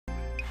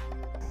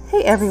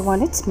Hey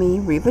everyone, it's me,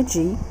 Reva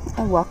G,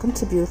 and welcome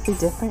to Beautifully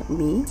Different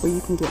Me, where you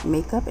can get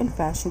makeup and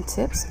fashion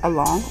tips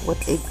along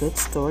with a good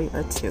story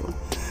or two.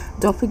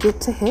 Don't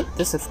forget to hit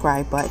the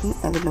subscribe button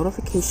and the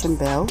notification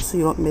bell so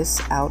you don't miss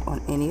out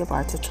on any of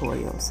our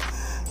tutorials.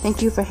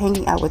 Thank you for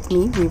hanging out with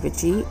me, Reva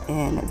G,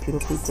 and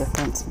Beautifully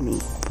Different Me.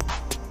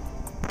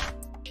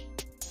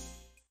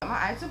 My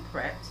eyes are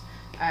prepped.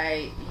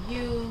 I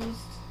used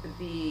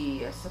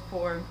the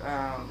Sephora,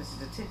 this is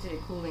the Tinted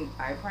and Cooling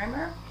Eye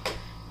Primer.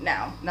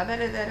 Now that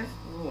that is,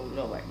 oh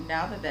Lord,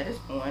 now that is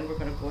on, we're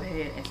going to go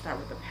ahead and start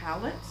with the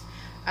palette.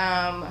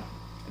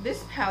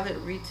 This palette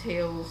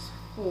retails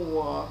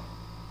for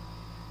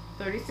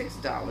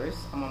 $36.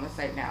 I'm on the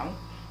site now.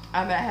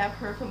 I have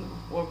heard from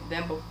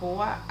them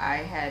before. I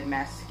had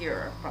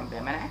mascara from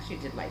them, and I actually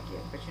did like it,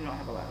 but you know I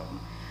have a lot of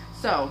them.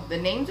 So the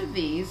names of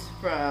these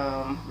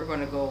we're going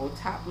to go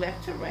top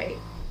left to right.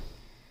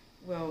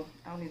 Well,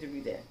 I don't need to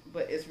read that,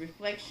 but it's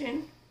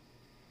Reflection,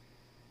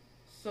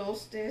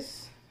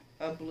 Solstice,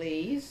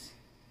 Ablaze,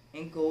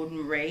 and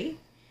Golden Ray.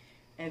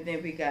 And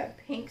then we got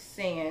Pink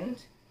Sand,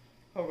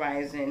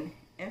 Horizon,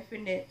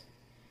 Infinite,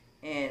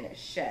 and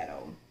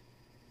Shadow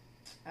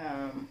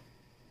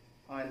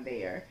on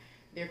there.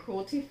 They're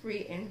cruelty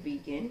free and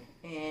vegan,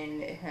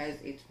 and it has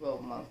a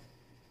 12-month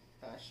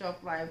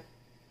shelf life.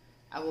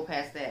 I will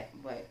pass that,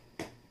 but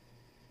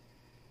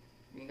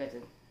you got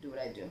to do what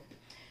I do.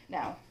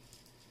 Now,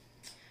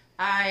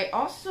 I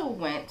also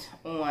went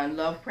on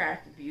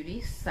Lovecraft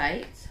Beauty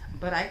site,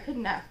 but I could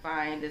not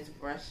find this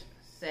brush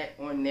set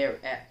on there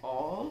at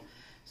all.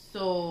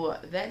 So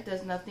that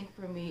does nothing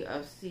for me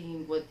of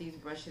seeing what these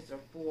brushes are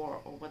for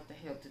or what the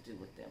hell to do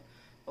with them.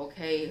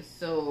 Okay,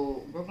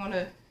 so we're going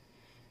to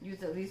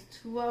use at least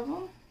 2 of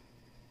them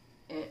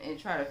and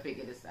try to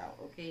figure this out,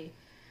 okay?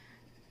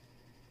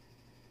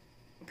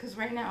 Because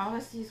right now all I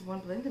see is one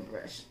blending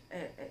brush,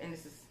 and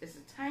it's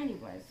a tiny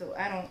one, so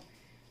I don't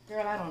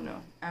know.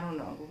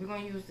 But we're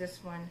going to use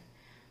this one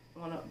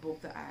on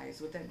both the eyes.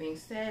 With that being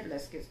said,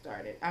 let's get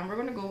started. We're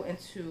going to go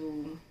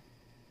into,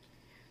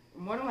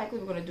 more than likely,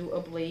 we're going to do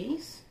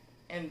Ablaze,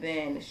 and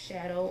then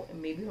Shadow,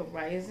 and maybe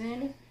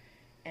Horizon,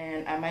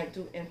 and I might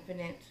do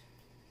Infinite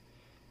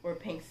or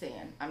Pink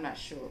Sand. I'm not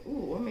sure.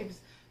 Ooh, or maybe,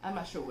 I'm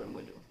not sure what I'm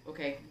going to do.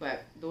 Okay,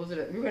 but those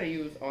are we're going to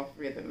use all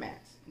 3 of the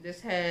mattes.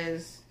 This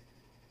has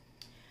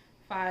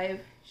 5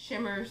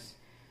 shimmers,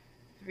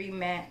 3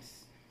 mattes,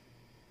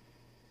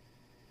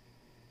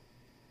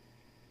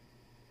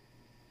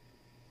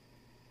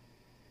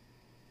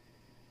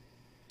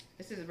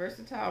 This is a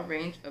versatile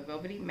range of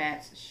velvety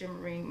mattes,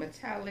 shimmering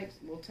metallics,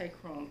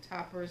 multi-chrome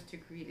toppers to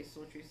create a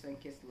sultry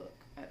sun-kissed look.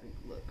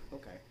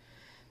 Okay.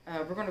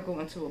 We're going to go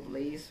into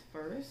Ablaze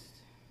first.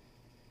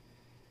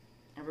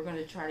 And we're going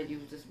to try to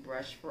use this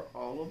brush for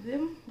all of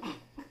them.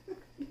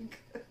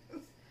 Because,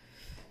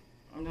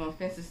 no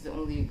offense, this is the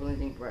only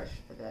blending brush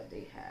that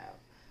they have.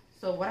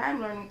 So what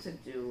I'm learning to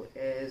do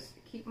is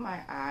keep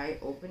my eye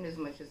open as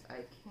much as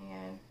I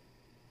can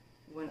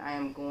when I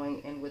am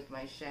going in with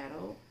my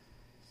shadow,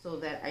 so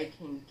that I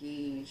can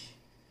gauge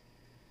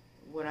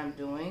what I'm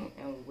doing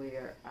and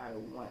where I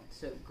want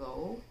to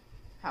go,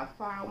 how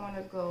far I want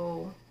to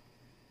go,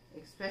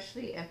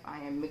 especially if I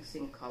am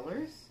mixing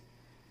colors,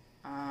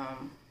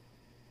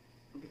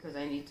 because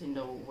I need to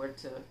know where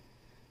to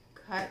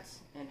cut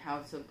and how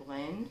to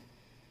blend,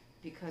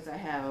 because I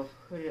have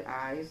hooded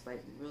eyes,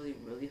 like really,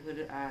 really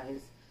hooded eyes.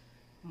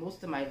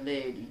 Most of my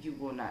lid you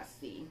will not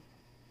see.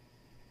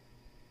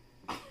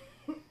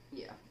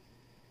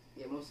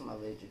 Yeah, most of my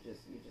lids you're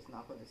just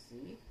not going to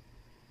see.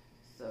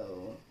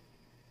 So,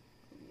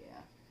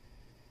 yeah.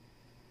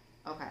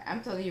 Okay,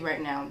 I'm telling you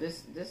right now,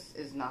 this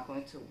is not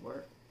going to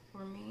work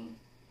for me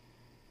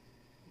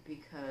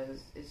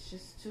because it's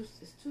just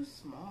too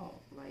small.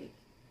 Like,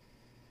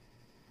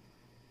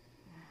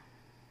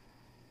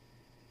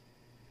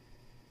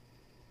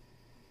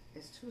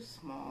 it's too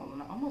small,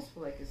 and I almost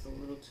feel like it's a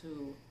little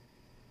too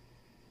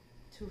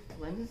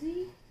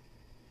flimsy.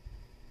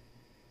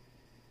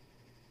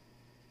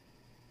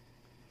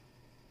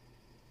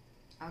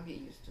 I'll get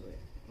used to it.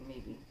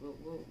 Maybe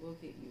we'll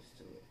get used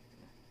to it.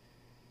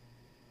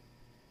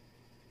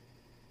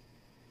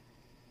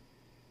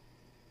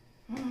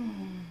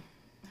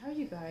 How are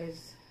you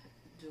guys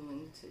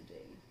doing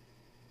today?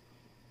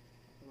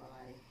 While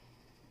I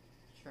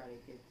try to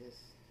get this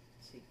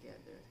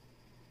together.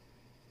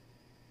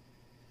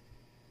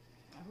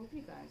 I hope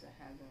you guys are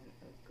having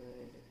a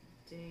good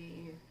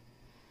day.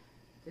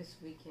 This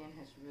weekend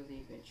has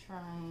really been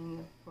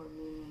trying for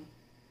me.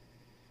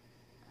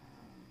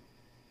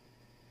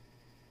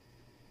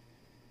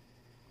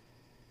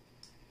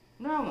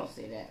 No, I won't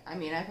say that. I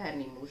mean, I've had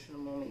an emotional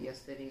moment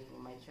yesterday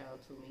when my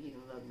child told me he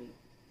didn't love me.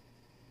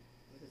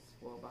 This is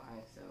spoiled by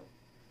himself.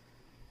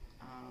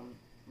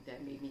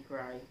 That made me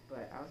cry.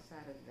 But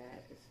outside of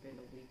that, it's been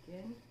a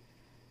weekend.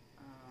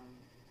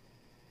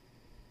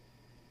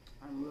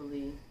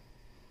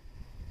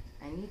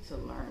 I need to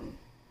learn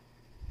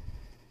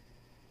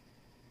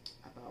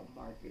about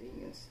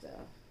marketing and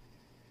stuff.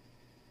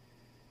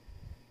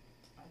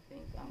 I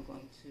think I'm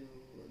going to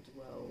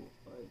dwell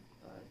or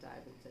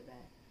dive into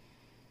that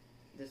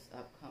this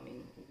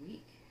upcoming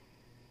week.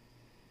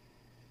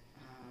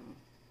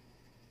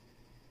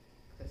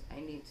 Because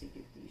I need to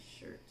get these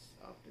shirts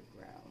off the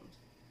ground.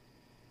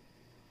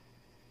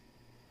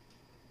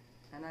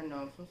 And I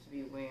know I'm supposed to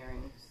be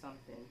wearing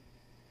something,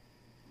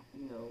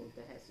 you know,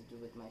 that has to do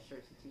with my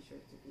shirts and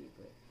t-shirts today,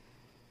 but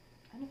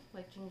I don't feel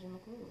like changing my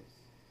clothes.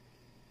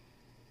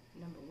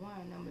 Number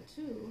one. Number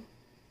two,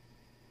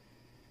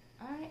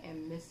 I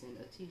am missing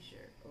a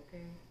t-shirt,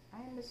 okay? I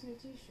am missing a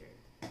t-shirt.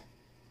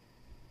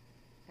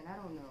 And I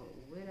don't know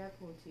where that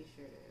poor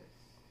t-shirt is.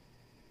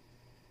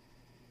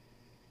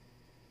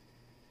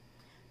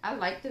 I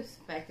like the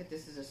fact that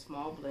this is a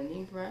small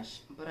blending brush,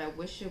 but I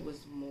wish it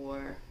was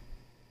more,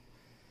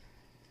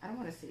 I don't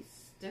want to say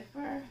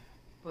stiffer,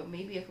 but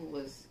maybe if it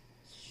was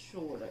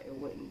shorter, it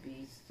wouldn't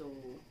be so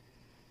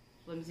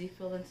flimsy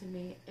feeling to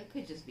me. It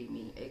could just be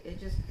me. It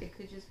could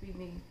just be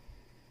me.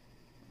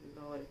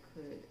 Lord, it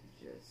could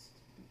just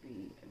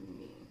be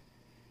me.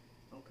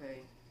 Okay.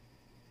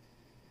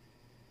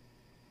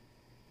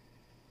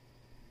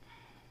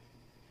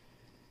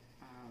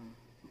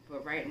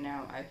 But right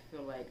now, I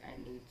feel like I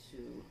need to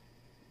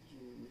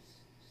use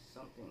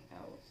something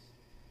else.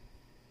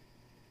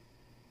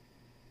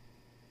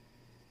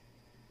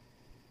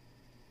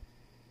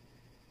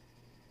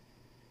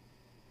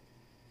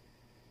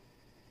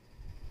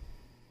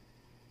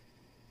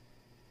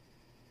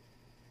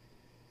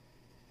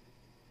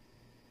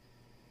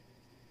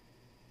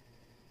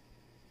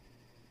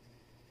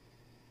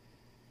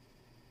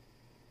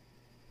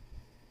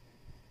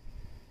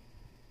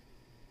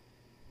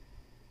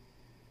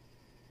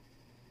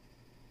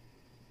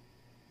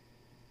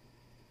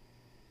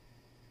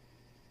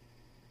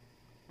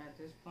 At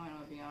this point,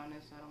 I'll be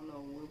honest, I don't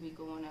know where we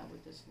going at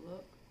with this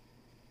look,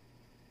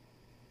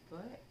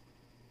 but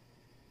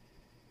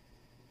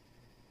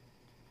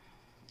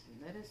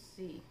let us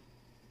see.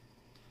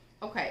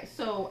 Okay,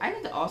 so I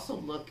need to also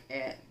look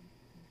at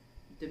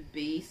the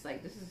base.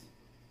 Like, this is,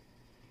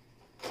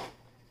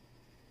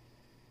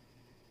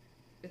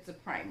 it's a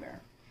primer.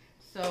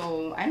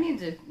 So I need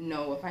to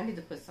know if I need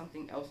to put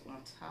something else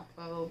on top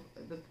of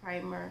the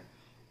primer,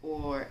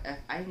 or if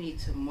I need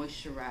to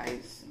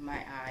moisturize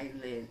my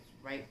eyelids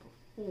right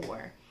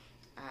before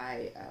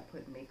I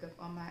put makeup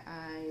on my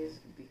eyes,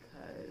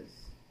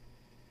 because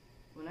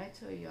when I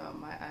tell y'all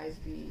my eyelids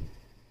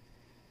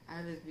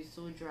be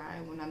so dry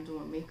when I'm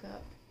doing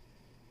makeup,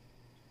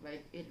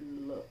 like it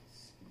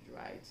looks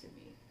dry to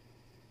me,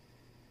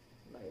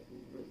 like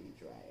really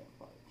dry and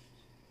parched.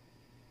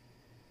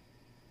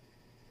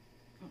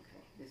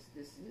 Okay, this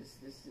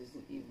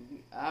isn't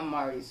even. I'm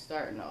already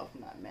starting off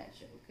not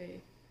matching.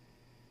 Okay.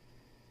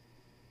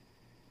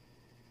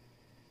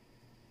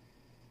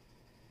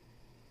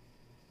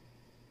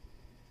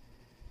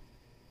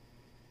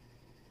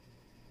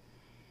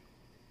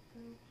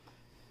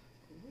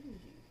 What are you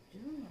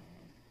doing?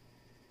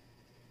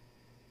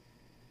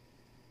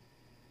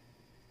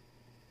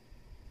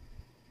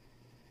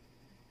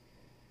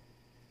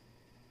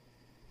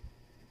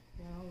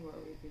 Yeah, don't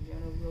worry, because you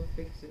know we'll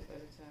fix it by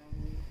the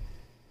time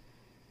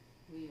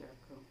we are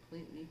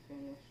completely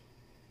finished.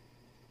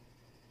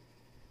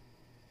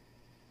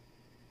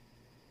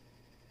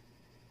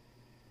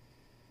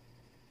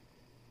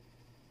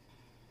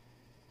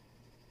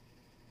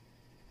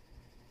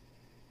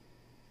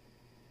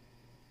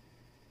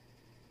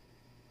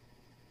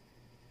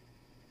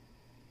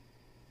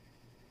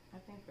 I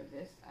think for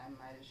this, I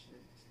might have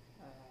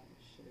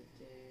should have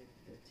did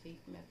the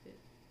tape method.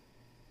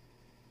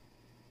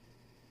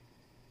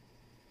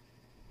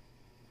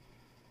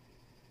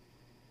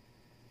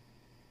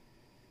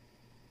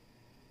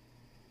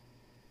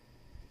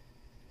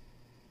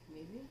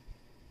 Maybe.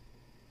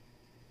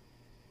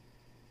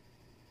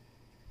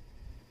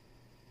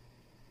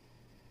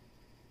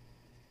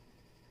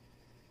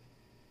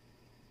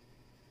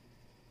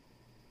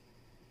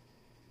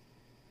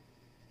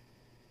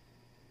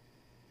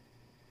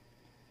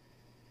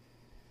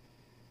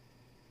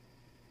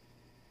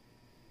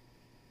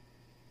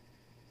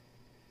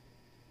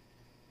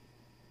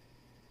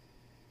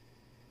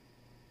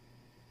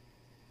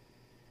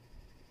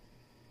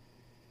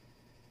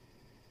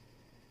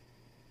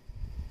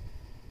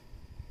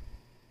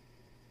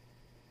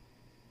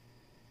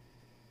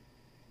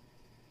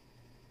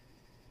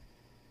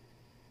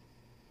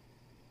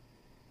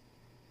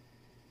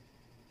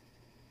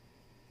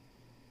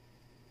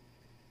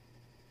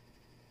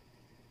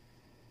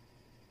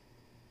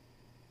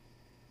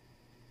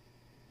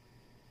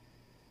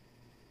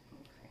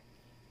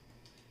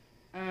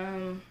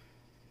 Okay.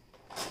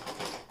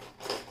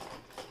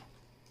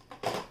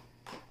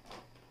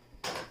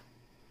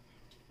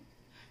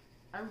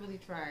 I really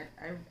tried.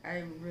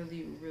 I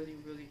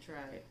really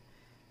tried,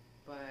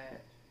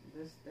 but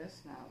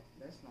that's not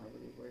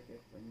really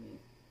working for me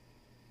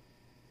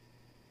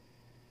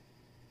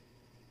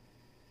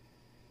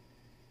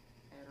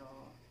at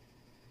all.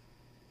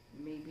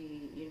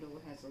 Maybe it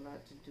has a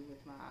lot to do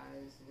with my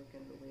eyes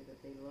looking the way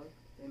that they look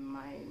in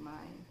my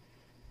mind.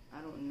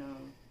 I don't know,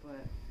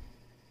 but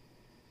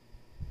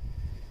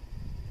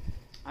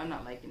I'm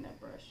not liking that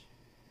brush.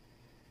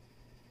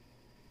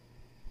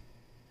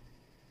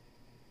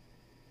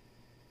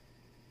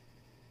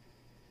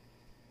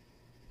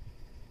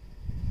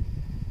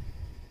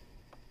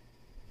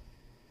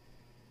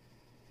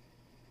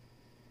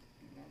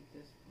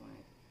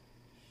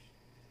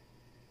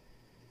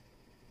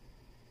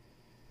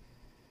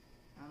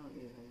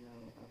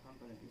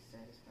 to be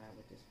satisfied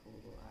with this cool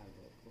little eye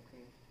look,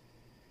 okay?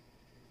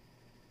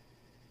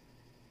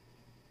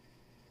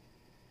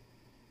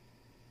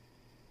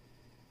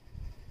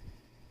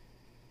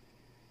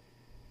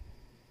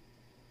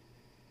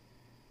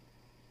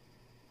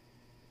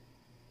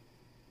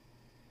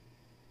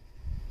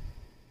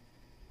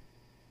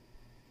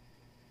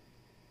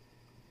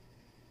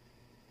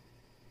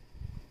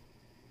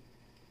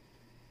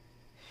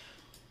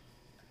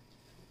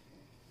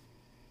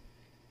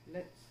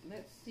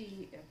 Let's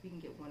see if we can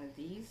get one of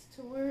these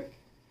to work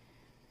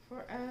for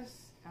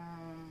us.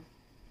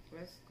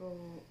 Let's go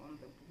on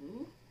the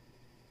blue.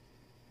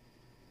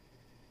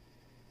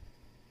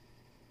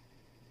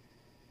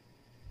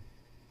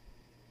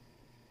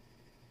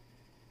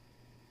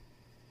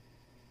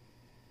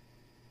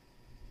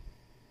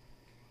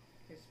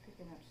 It's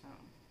picking up something.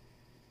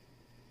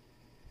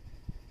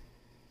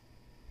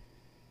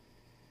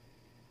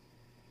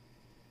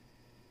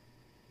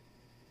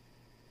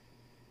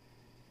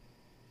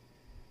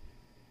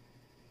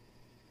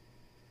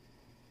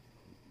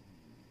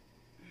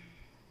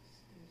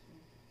 Excuse me.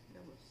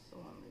 That was so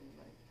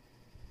unladylike.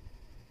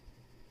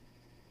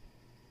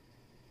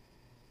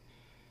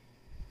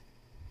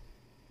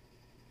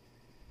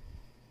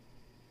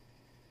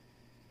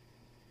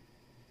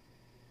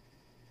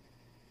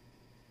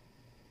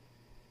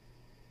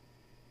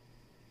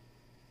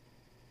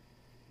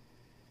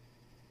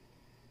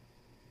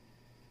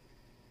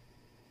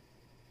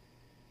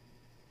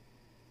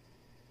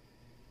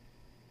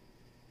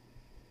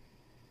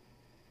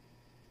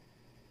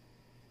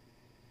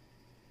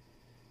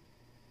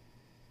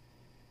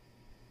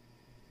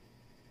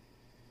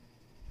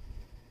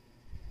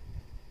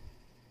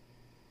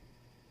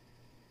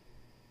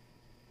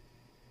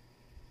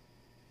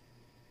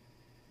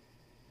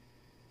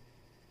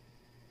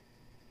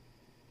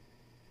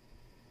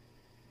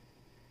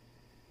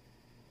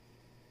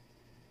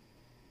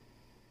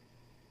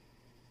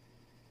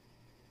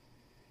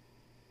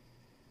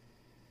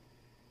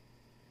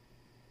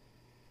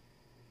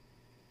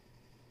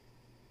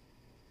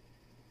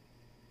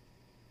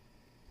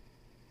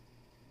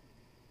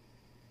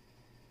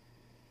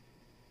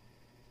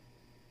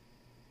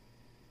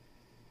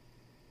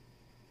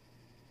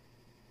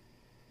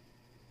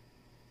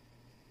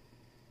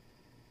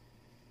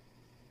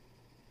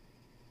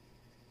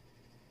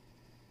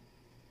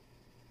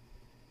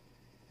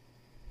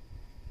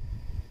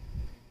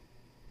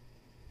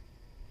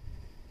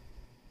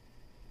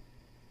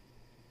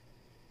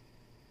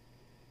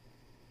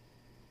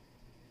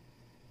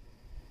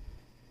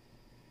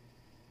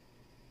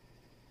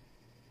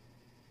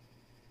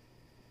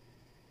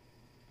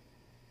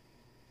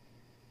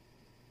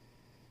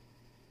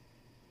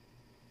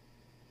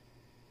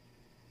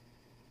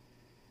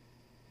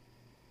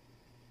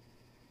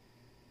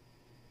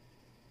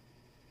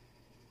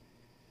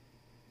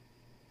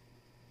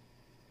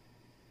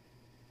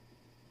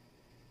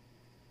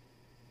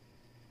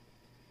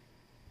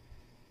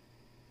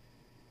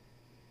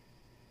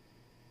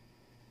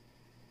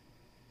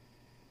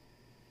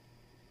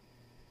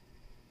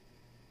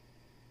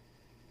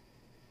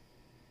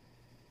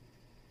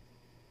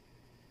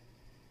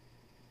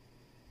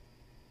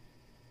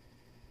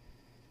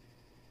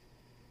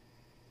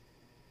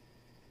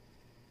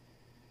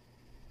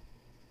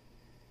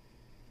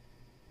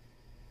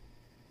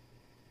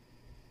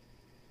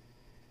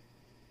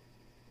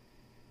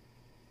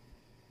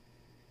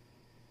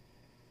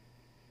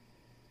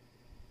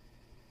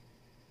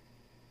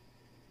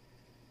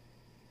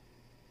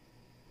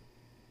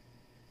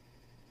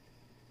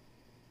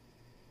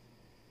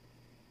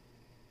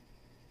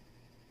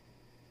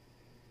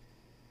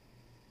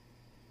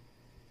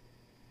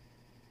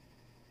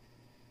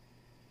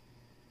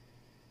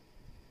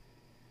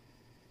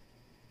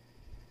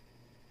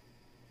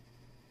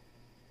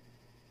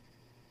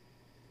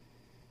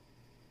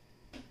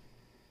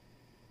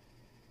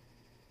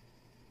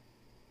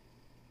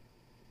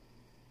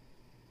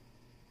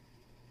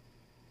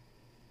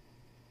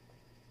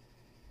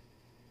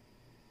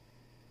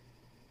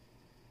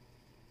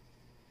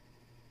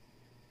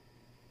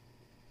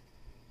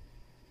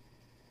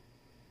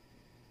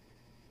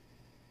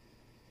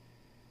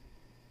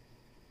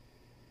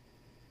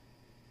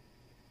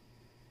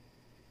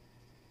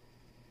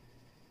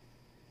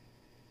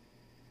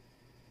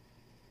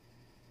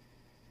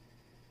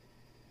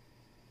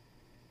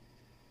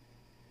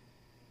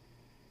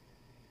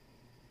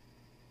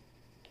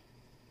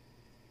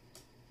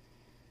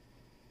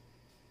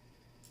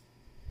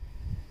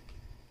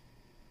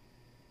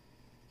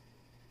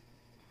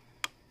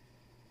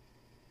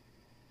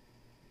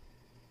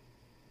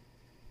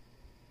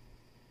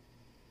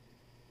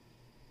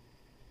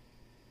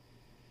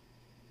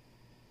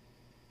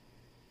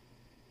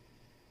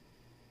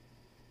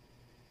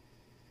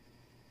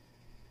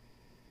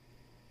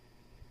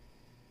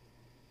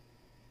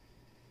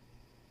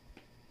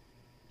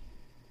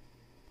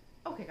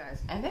 Okay,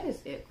 guys, and that is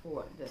it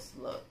for this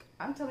look.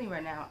 I'm telling you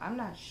right now, I'm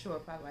not sure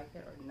if I like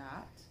it or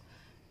not,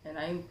 and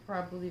I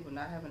probably will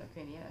not have an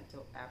opinion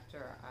until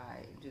after I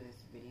do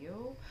this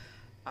video.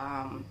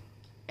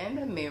 in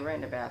the mirror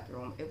in the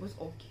bathroom, it was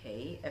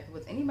okay. If it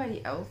was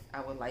anybody else,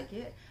 I would like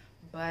it.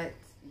 But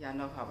y'all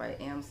know how I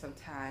am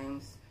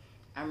sometimes.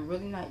 I'm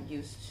really not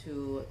used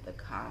to the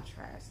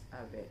contrast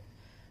of it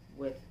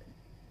with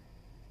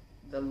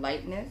the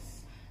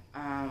lightness.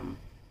 And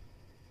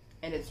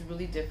it's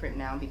really different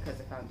now because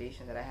the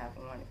foundation that I have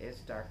on is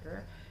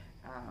darker.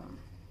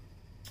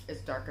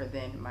 It's darker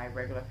than my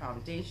regular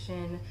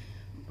foundation,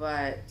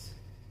 but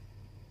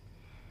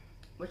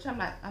which I'm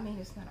not, I mean,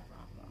 it's not a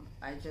problem.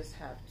 I just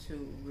have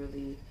to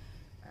really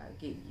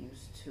get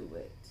used to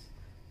it.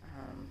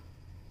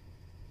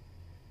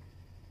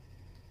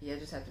 Yeah, I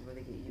just have to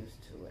really get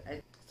used to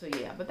it. So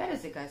yeah, but that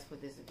is it, guys, for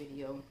this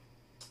video.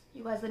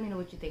 You guys let me know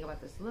what you think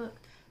about this look.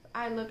 The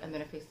eye look and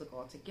then a face look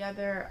all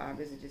together.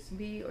 Is it just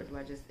me, or do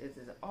I just, is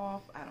it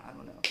off? I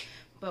don't know.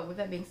 But with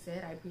that being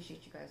said, I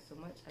appreciate you guys so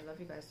much. I love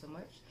you guys so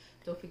much.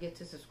 Don't forget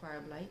to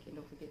subscribe, like, and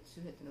don't forget to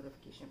hit the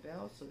notification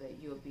bell so that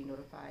you'll be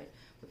notified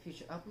with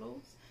future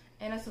uploads.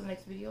 And until the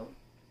next video,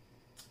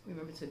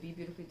 remember to be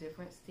beautifully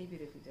different, stay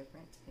beautifully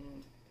different,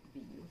 and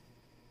be you.